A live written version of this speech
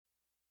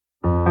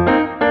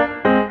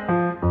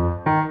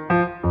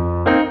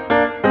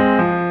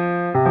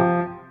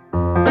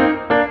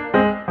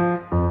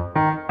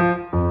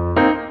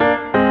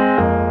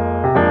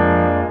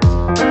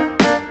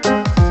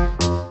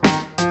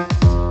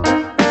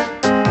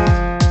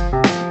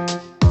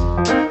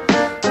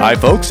Hi,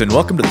 folks, and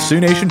welcome to the Sioux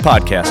Nation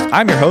Podcast.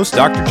 I'm your host,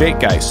 Dr. Jake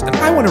Geis, and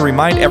I want to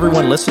remind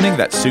everyone listening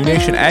that Sioux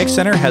Nation Ag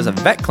Center has a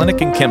vet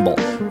clinic in Kimball,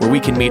 where we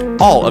can meet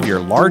all of your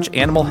large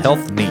animal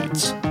health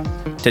needs.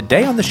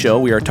 Today on the show,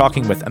 we are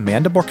talking with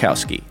Amanda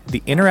Borkowski,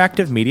 the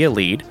Interactive Media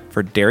Lead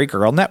for Dairy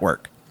Girl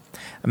Network.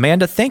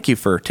 Amanda, thank you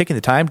for taking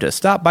the time to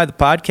stop by the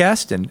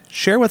podcast and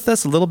share with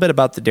us a little bit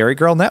about the Dairy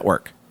Girl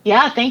Network.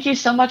 Yeah, thank you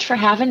so much for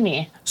having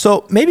me.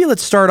 So maybe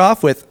let's start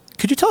off with,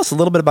 could you tell us a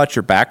little bit about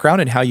your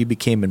background and how you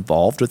became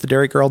involved with the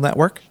Dairy Girl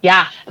Network?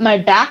 Yeah, my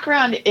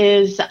background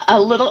is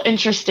a little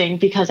interesting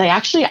because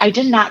I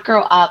did not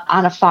grow up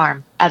on a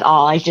farm at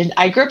all.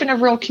 I grew up in a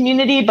rural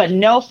community, but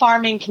no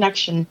farming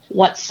connection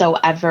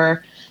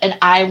whatsoever. And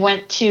I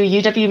went to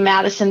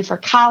UW-Madison for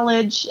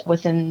college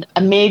with a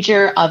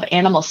major of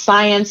animal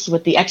science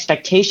with the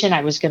expectation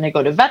I was going to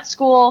go to vet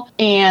school.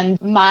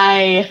 And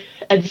my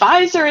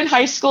advisor in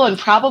high school, and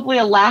probably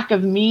a lack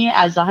of me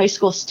as a high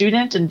school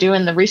student and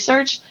doing the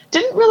research,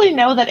 didn't really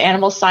know that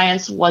animal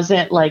science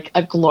wasn't like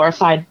a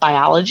glorified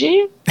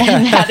biology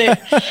and that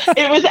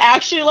it was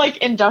actually like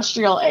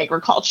industrial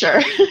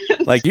agriculture.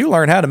 Like you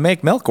learn how to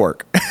make milk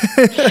work.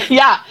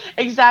 Yeah,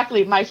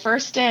 exactly. My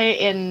first day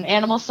in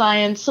Animal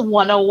Science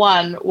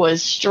 101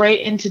 was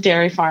straight into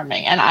dairy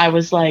farming. And I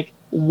was like,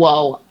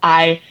 whoa,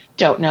 I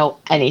don't know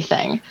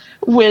anything,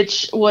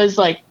 which was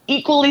like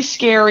equally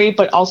scary,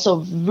 but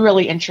also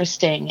really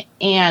interesting.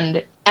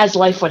 And as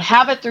life would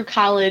have it through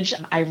college,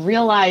 I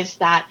realized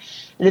that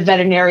the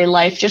veterinary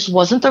life just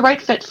wasn't the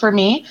right fit for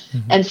me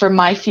and for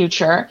my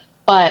future.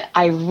 But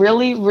I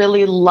really,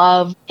 really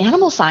love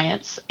animal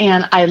science,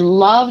 and I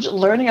loved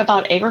learning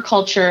about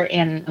agriculture,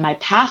 and my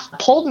path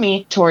pulled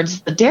me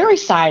towards the dairy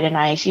side. And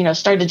I,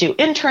 started to do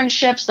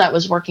internships that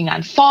was working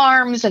on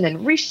farms and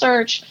in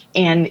research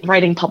and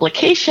writing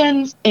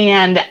publications.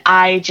 And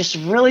I just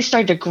really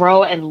started to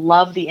grow and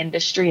love the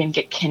industry and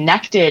get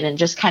connected and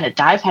just kind of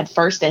dive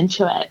headfirst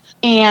into it.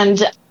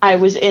 And I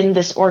was in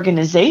this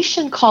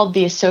organization called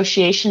the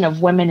Association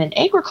of Women in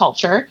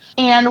Agriculture,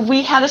 and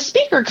we had a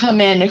speaker come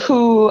in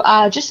who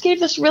just gave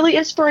this really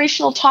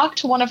inspirational talk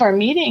to one of our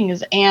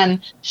meetings,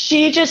 and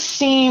she just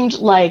seemed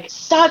like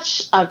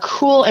such a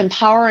cool,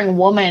 empowering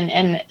woman,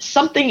 and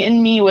something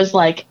in me was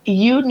like,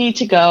 you need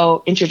to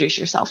go introduce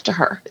yourself to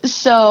her.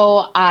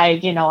 So I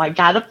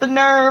got up the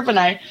nerve, and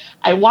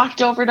I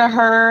walked over to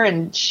her,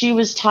 and she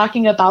was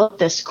talking about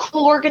this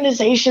cool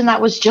organization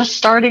that was just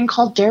starting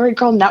called Dairy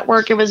Girl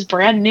Network. It was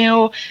brand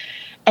new,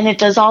 and it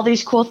does all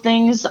these cool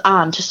things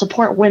to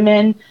support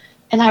women.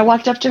 And I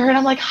walked up to her, and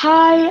I'm like,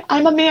 hi,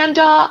 I'm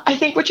Amanda. I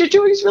think what you're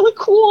doing is really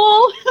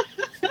cool.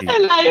 And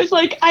I was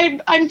like,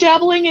 I'm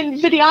dabbling in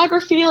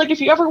videography. Like,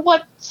 if you ever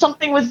want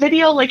something with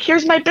video, like,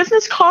 here's my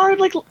business card.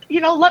 Like,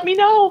 let me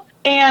know.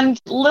 And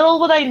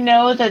little would I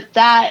know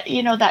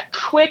that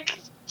quick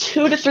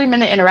 2 to 3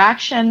 minute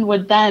interaction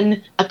would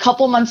then a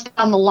couple months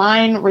down the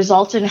line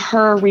result in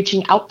her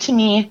reaching out to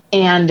me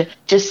and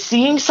just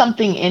seeing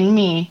something in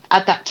me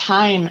at that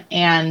time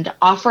and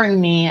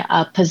offering me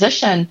a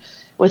position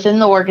within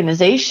the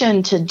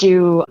organization to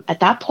do,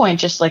 at that point,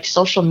 just like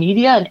social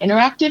media and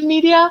interactive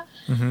media.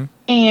 Mm-hmm.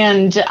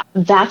 And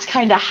that's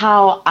kind of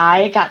how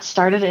I got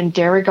started in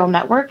Dairy Girl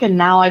Network. And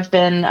now I've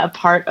been a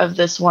part of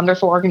this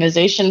wonderful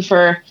organization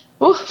for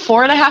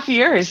 4.5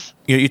 years.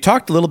 You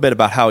talked a little bit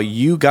about how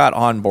you got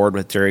on board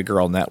with Dairy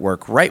Girl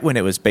Network right when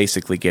it was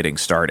basically getting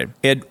started.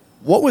 And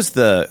what was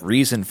the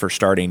reason for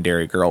starting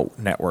Dairy Girl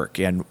Network?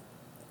 And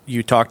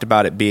you talked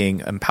about it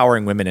being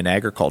empowering women in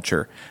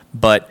agriculture,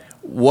 but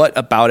what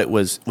about it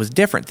was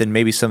different than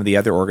maybe some of the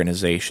other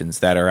organizations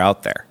that are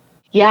out there?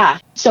 Yeah.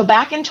 So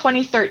back in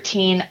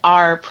 2013,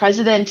 our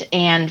president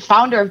and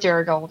founder of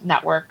Dairy Girl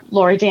Network,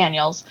 Lori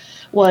Daniels,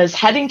 was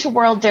heading to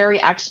World Dairy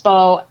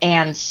Expo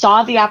and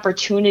saw the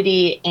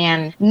opportunity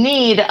and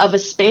need of a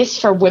space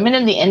for women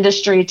in the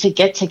industry to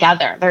get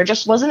together. There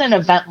just wasn't an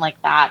event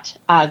like that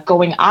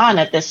going on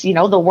at this,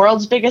 the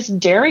world's biggest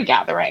dairy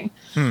gathering.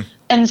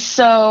 And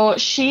so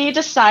she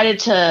decided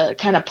to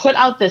kind of put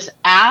out this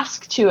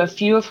ask to a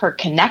few of her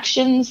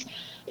connections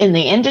in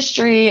the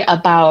industry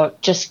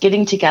about just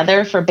getting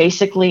together for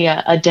basically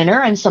a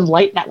dinner and some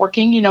light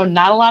networking,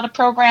 not a lot of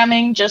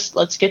programming, just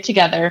let's get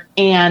together.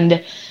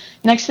 And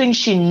next thing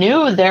she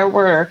knew, there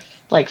were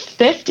like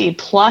 50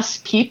 plus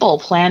people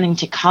planning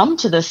to come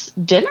to this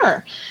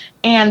dinner.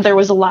 And there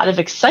was a lot of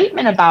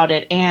excitement about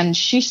it. And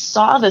she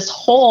saw this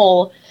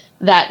hole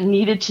that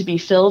needed to be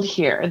filled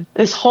here,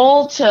 this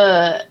hole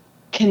to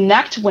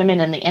connect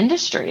women in the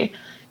industry.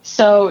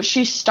 So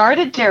she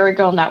started Dairy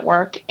Girl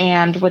Network,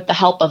 and with the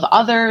help of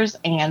others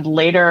and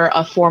later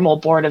a formal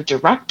board of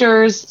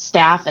directors,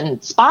 staff,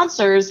 and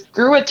sponsors,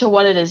 grew it to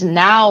what it is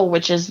now,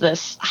 which is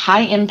this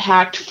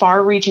high-impact,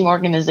 far-reaching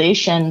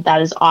organization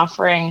that is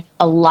offering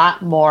a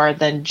lot more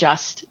than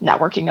just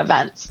networking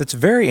events. That's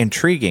very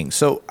intriguing.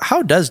 So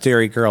how does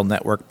Dairy Girl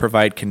Network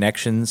provide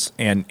connections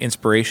and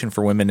inspiration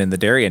for women in the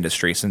dairy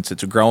industry, since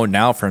it's grown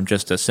now from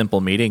just a simple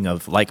meeting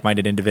of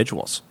like-minded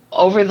individuals?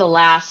 over the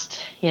last,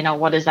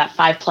 what is that,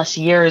 5+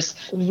 years,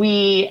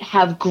 we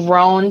have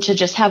grown to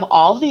just have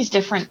all these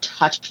different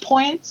touch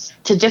points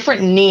to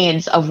different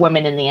needs of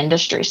women in the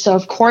industry. So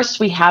of course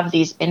we have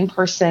these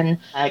in-person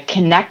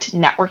connect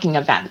networking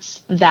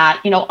events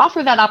that,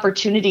 offer that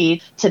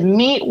opportunity to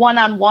meet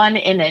one-on-one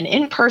in an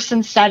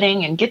in-person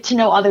setting and get to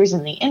know others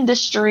in the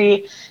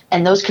industry.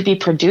 And those could be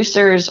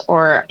producers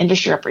or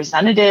industry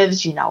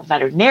representatives,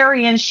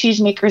 veterinarians,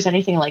 cheesemakers,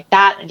 anything like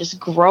that, and just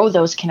grow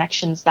those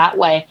connections that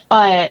way.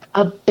 But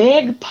a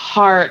big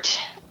part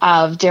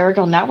of Dairy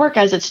Girl Network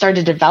as it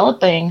started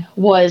developing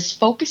was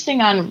focusing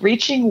on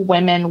reaching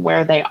women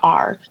where they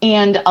are.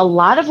 And a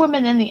lot of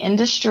women in the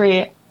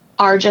industry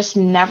are just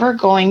never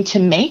going to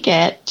make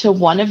it to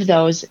one of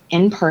those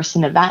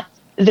in-person events.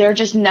 They're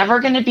just never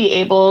going to be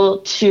able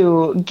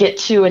to get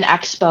to an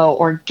expo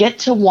or get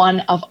to one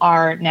of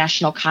our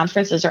national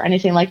conferences or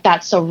anything like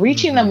that. So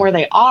reaching them where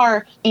they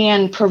are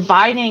and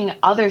providing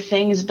other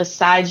things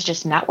besides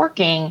just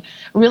networking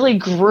really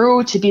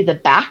grew to be the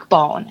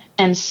backbone.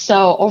 And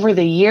so over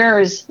the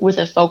years, with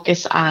a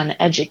focus on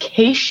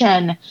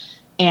education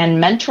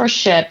and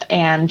mentorship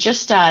and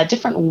just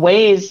different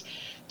ways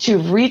to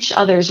reach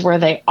others where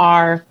they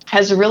are,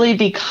 has really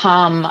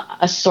become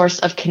a source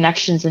of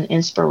connections and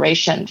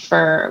inspiration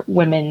for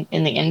women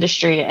in the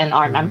industry and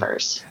our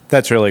members.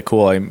 That's really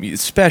cool,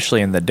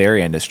 especially in the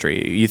dairy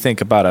industry. You think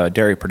about a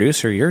dairy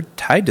producer, you're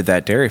tied to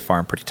that dairy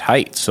farm pretty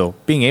tight. So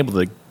being able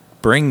to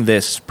bring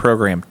this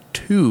program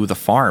to the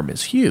farm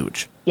is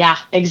huge. Yeah,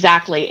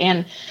 exactly.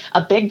 And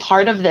a big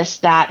part of this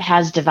that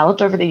has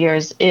developed over the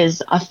years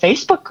is a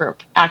Facebook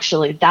group,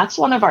 actually. That's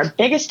one of our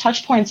biggest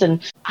touch points.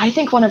 And I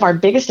think one of our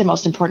biggest and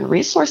most important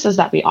resources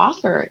that we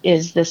offer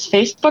is this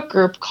Facebook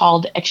group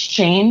called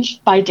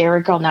Exchange by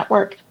Dairy Girl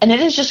Network. And it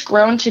has just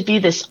grown to be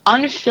this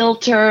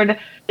unfiltered,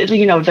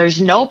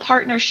 there's no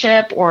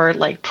partnership or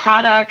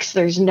products.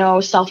 There's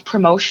no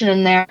self-promotion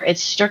in there.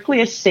 It's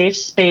strictly a safe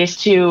space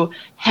to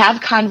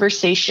have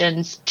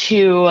conversations,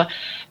 to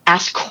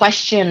ask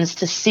questions,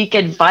 to seek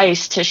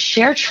advice, to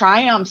share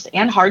triumphs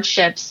and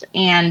hardships.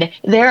 And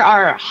there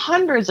are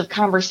hundreds of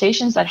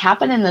conversations that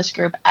happen in this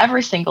group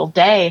every single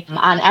day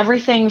on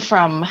everything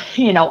from,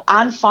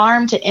 on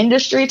farm to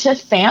industry to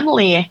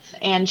family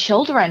and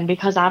children,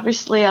 because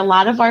obviously a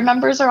lot of our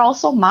members are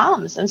also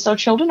moms. And so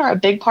children are a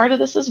big part of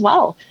this as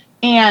well.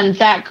 And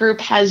that group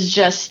has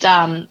just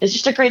is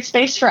just a great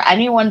space for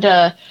anyone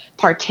to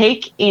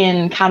partake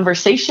in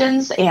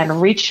conversations and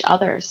reach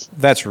others.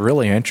 That's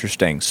really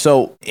interesting.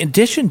 So in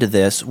addition to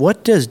this,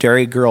 what does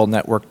Dairy Girl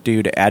Network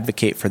do to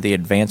advocate for the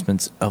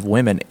advancements of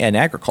women in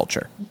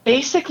agriculture?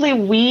 Basically,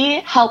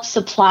 we help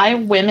supply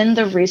women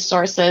the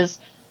resources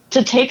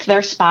to take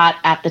their spot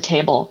at the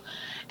table.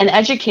 And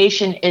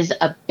education is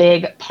a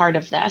big part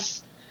of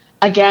this.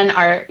 Again,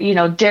 our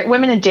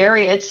women in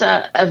dairy, it's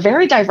a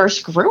very diverse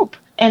group.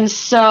 And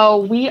so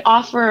we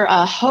offer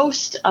a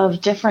host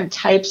of different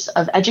types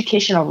of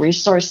educational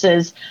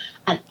resources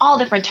on all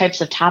different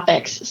types of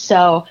topics.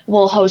 So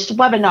we'll host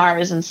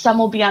webinars, and some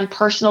will be on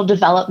personal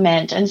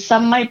development, and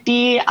some might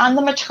be on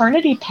the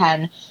maternity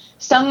pen.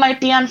 Some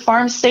might be on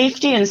farm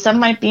safety, and some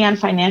might be on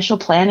financial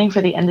planning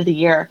for the end of the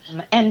year.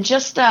 And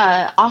just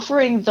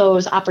offering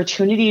those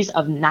opportunities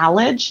of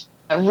knowledge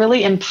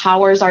really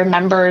empowers our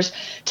members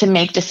to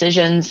make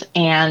decisions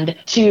and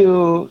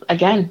to,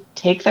 again,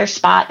 take their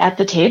spot at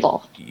the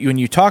table. When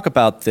you talk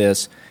about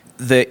this,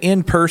 the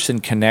in-person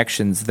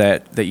connections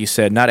that you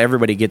said not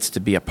everybody gets to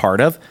be a part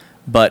of,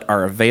 but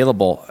are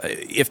available,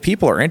 if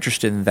people are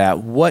interested in that,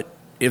 what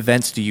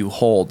events do you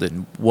hold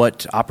and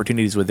what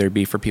opportunities would there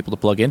be for people to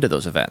plug into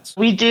those events?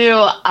 We do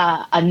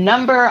a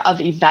number of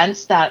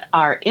events that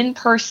are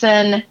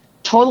in-person,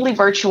 totally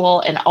virtual,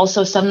 and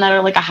also some that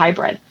are like a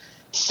hybrid.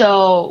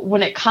 So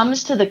when it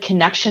comes to the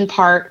connection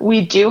part,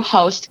 we do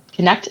host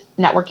Connect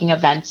networking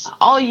events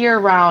all year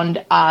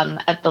round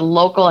at the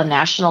local and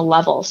national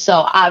level. So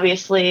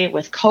obviously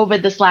with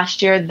COVID this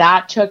last year,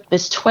 that took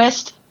this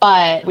twist,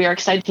 but we are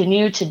excited to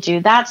continue to do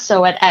that.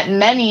 So at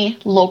many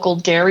local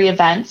dairy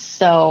events,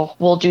 so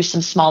we'll do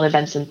some small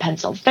events in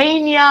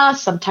Pennsylvania,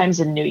 sometimes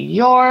in New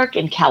York,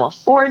 in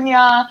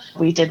California.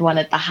 We did one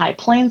at the High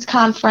Plains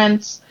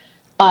Conference.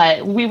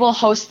 But we will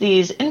host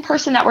these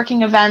in-person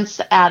networking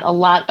events at a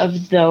lot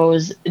of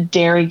those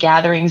dairy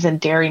gatherings and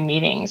dairy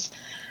meetings.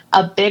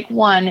 A big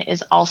one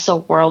is also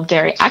World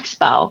Dairy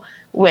Expo,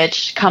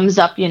 which comes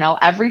up,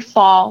 every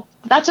fall.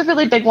 That's a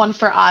really big one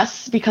for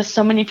us because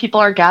so many people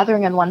are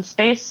gathering in one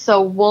space.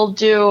 So we'll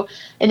do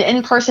an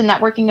in-person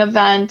networking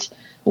event.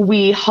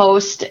 We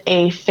host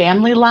a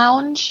family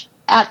lounge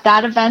at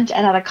that event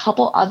and at a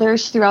couple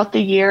others throughout the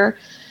year.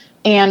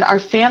 And our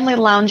family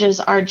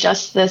lounges are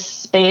just this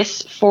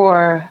space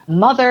for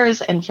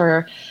mothers and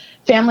for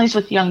families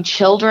with young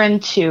children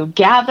to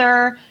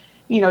gather,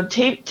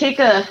 take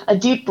a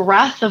deep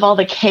breath of all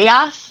the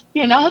chaos,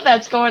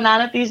 that's going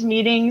on at these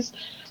meetings.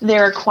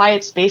 There are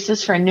quiet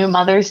spaces for new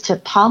mothers to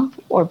pump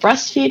or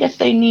breastfeed if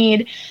they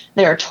need.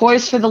 There are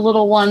toys for the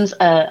little ones,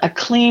 a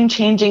clean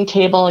changing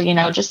table,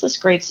 just this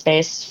great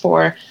space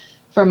for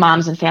for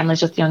moms and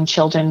families with young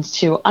children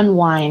to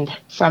unwind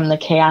from the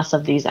chaos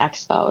of these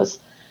expos.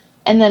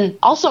 And then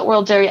also at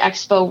World Dairy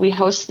Expo, we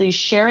host these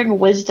sharing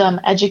wisdom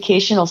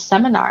educational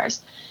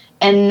seminars.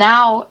 And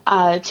now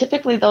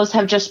typically those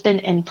have just been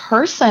in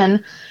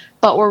person,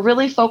 but we're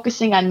really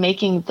focusing on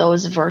making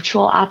those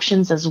virtual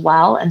options as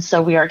well. And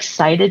so we are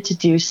excited to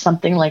do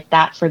something like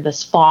that for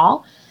this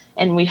fall.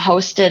 And we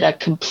hosted a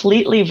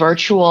completely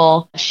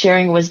virtual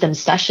sharing wisdom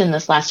session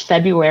this last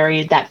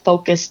February that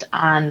focused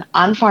on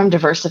on-farm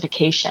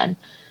diversification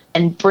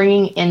and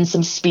bringing in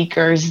some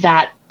speakers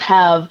that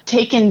have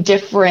taken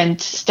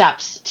different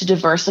steps to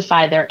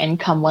diversify their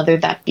income, whether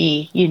that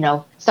be,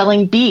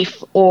 selling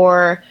beef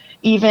or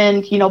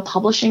even,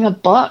 publishing a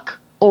book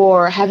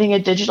or having a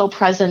digital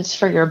presence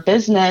for your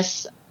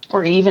business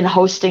or even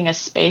hosting a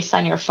space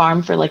on your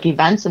farm for like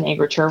events and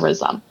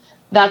agritourism.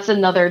 That's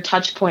another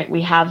touch point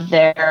we have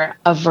there,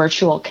 a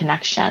virtual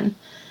connection.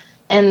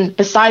 And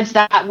besides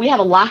that, we have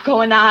a lot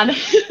going on.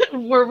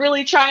 We're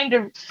really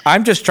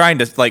I'm just trying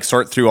to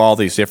sort through all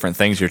these different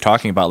things you're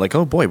talking about. Like,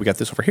 oh boy, we got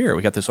this over here.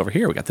 We got this over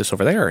here. We got this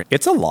over there.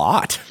 It's a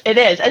lot. It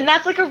is. And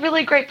that's a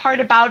really great part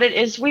about it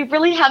is we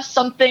really have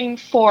something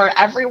for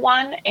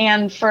everyone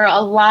and for a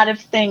lot of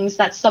things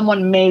that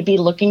someone may be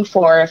looking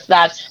for, if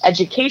that's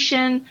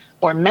education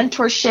or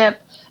mentorship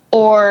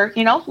or,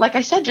 like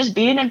I said, just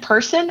being in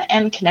person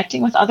and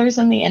connecting with others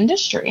in the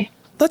industry.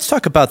 Let's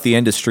talk about the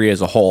industry as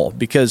a whole,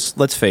 because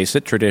let's face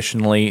it,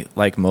 traditionally,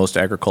 like most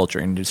agriculture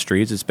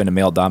industries, it's been a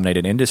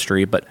male-dominated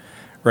industry, but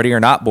ready or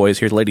not, boys,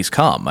 here the ladies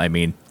come. I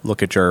mean,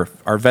 look at our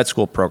vet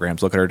school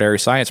programs, look at our dairy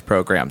science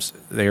programs.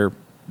 They're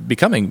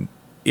becoming,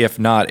 if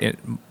not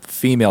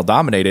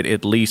female-dominated,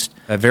 at least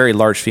a very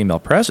large female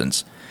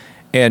presence.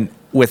 And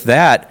with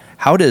that,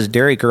 how does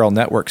Dairy Girl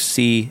Network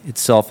see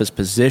itself as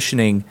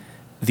positioning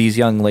these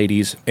young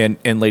ladies and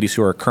ladies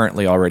who are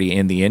currently already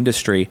in the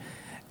industry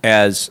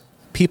as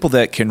people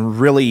that can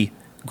really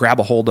grab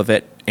a hold of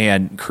it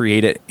and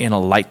create it in a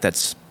light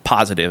that's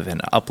positive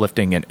and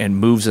uplifting and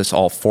moves us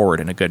all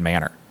forward in a good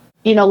manner?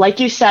 Like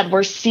you said,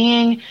 we're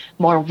seeing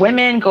more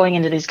women going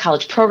into these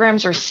college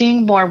programs. We're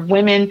seeing more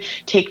women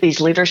take these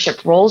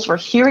leadership roles. We're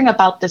hearing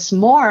about this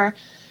more.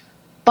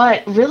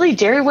 But really,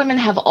 dairy women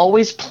have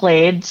always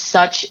played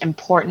such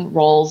important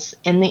roles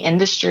in the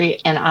industry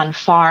and on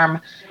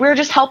farm. We're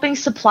just helping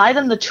supply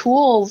them the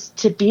tools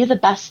to be the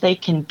best they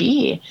can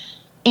be.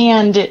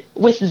 And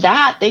with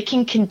that, they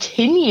can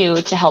continue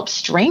to help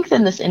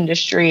strengthen this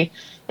industry.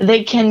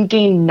 They can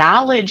gain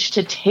knowledge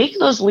to take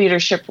those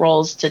leadership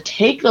roles, to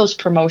take those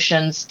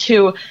promotions,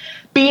 to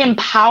be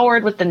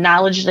empowered with the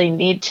knowledge they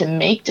need to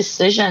make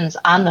decisions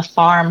on the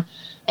farm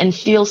and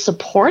feel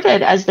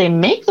supported as they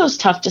make those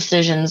tough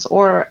decisions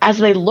or as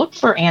they look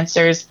for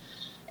answers,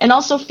 and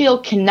also feel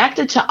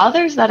connected to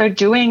others that are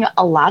doing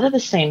a lot of the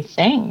same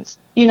things.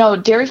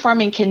 Dairy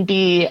farming can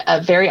be a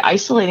very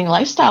isolating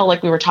lifestyle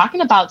like we were talking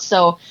about.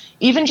 So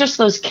even just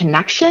those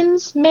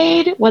connections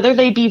made, whether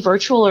they be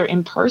virtual or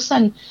in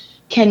person,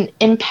 can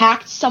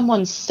impact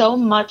someone so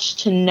much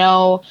to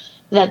know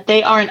that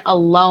they aren't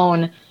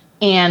alone.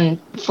 And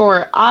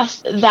for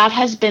us, that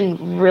has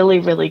been really,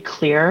 really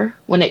clear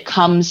when it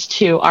comes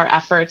to our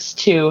efforts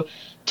to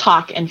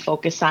talk and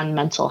focus on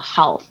mental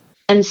health.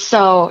 And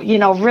so,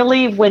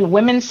 really, when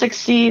women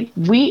succeed,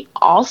 we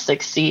all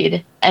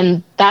succeed.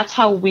 And that's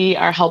how we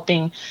are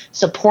helping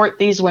support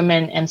these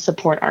women and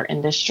support our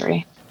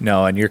industry.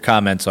 No, and your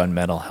comments on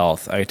mental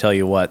health, I tell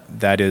you what,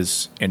 that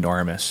is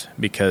enormous,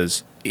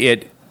 because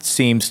it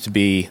seems to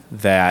be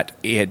that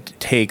it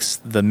takes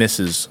the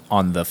misses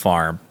on the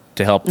farm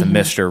to help the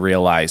mister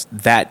realize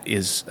that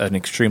is an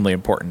extremely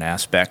important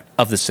aspect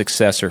of the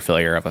success or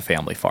failure of a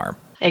family farm.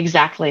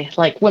 Exactly.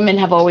 Like, women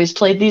have always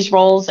played these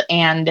roles,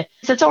 and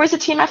it's always a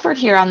team effort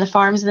here on the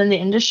farms and in the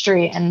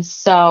industry. And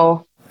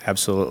so...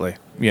 Absolutely.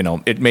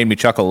 It made me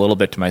chuckle a little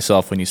bit to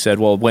myself when you said,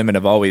 well, women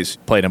have always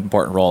played an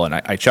important role. And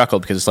I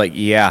chuckled because it's like,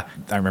 yeah,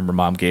 I remember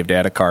Mom gave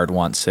Dad a card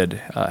once, said,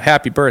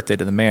 happy birthday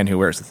to the man who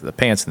wears the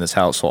pants in this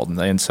household. And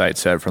the inside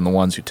said, from the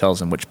ones who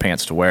tells him which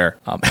pants to wear.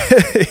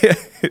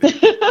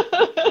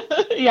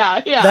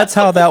 Yeah. That's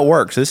how that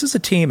works. This is a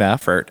team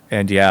effort.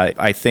 And yeah,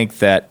 I think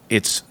that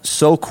it's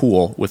so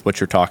cool with what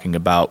you're talking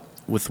about,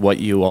 with what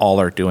you all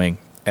are doing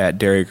at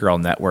Dairy Girl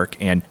Network,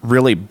 and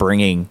really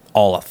bringing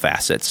all the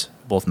facets,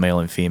 both male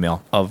and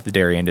female, of the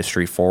dairy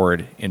industry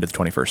forward into the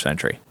 21st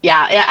century.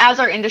 Yeah, as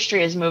our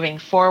industry is moving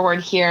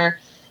forward here,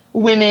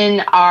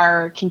 women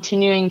are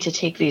continuing to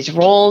take these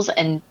roles,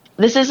 and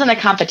this isn't a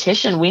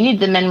competition. We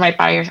need the men right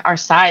by our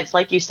sides.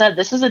 Like you said,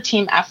 this is a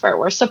team effort.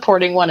 We're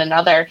supporting one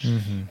another.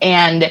 Mm-hmm.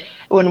 And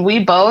when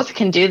we both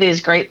can do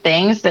these great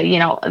things, that,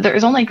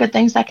 there's only good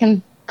things that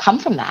can come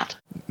from that.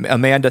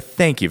 Amanda,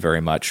 thank you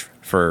very much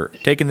for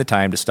taking the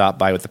time to stop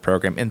by with the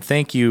program. And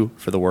thank you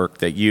for the work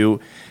that you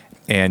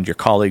and your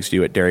colleagues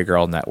do at Dairy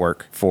Girl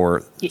Network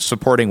for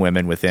supporting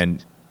women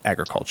within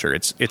agriculture.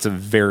 It's a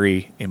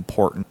very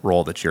important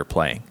role that you're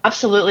playing.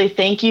 Absolutely.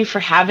 Thank you for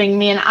having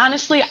me. And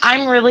honestly,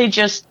 I'm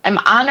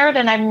honored,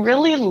 and I'm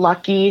really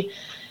lucky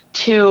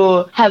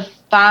to have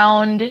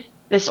found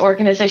this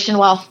organization.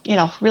 Well,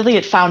 really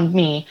it found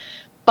me,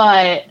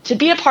 But to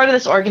be a part of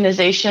this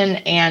organization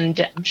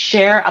and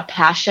share a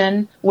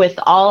passion with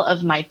all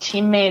of my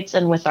teammates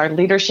and with our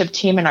leadership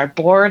team and our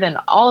board and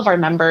all of our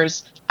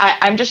members,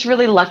 I'm just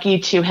really lucky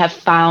to have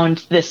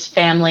found this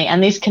family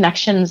and these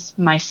connections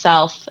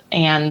myself,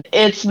 and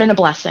it's been a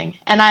blessing.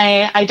 And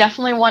I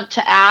definitely want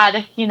to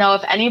add,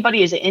 if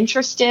anybody is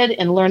interested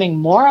in learning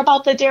more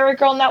about the Dairy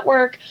Girl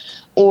Network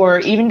or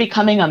even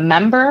becoming a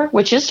member,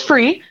 which is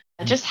free,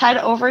 just head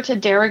over to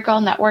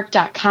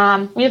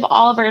dairygirlnetwork.com. We have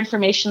all of our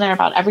information there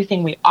about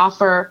everything we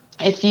offer.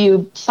 If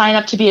you sign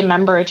up to be a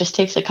member, it just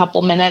takes a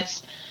couple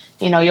minutes.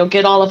 You'll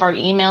get all of our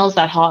emails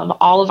that have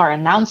all of our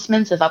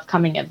announcements of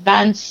upcoming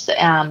events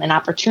and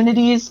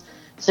opportunities,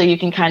 so you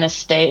can kind of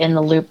stay in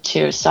the loop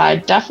too. So I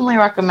definitely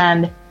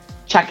recommend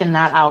checking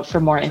that out for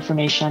more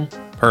information.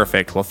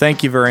 Perfect. Well,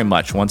 thank you very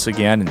much once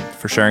again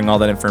for sharing all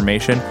that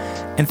information.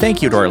 And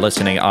thank you to our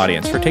listening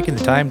audience for taking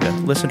the time to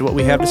listen to what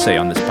we have to say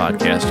on this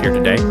podcast here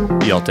today.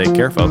 You all take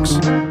care, folks.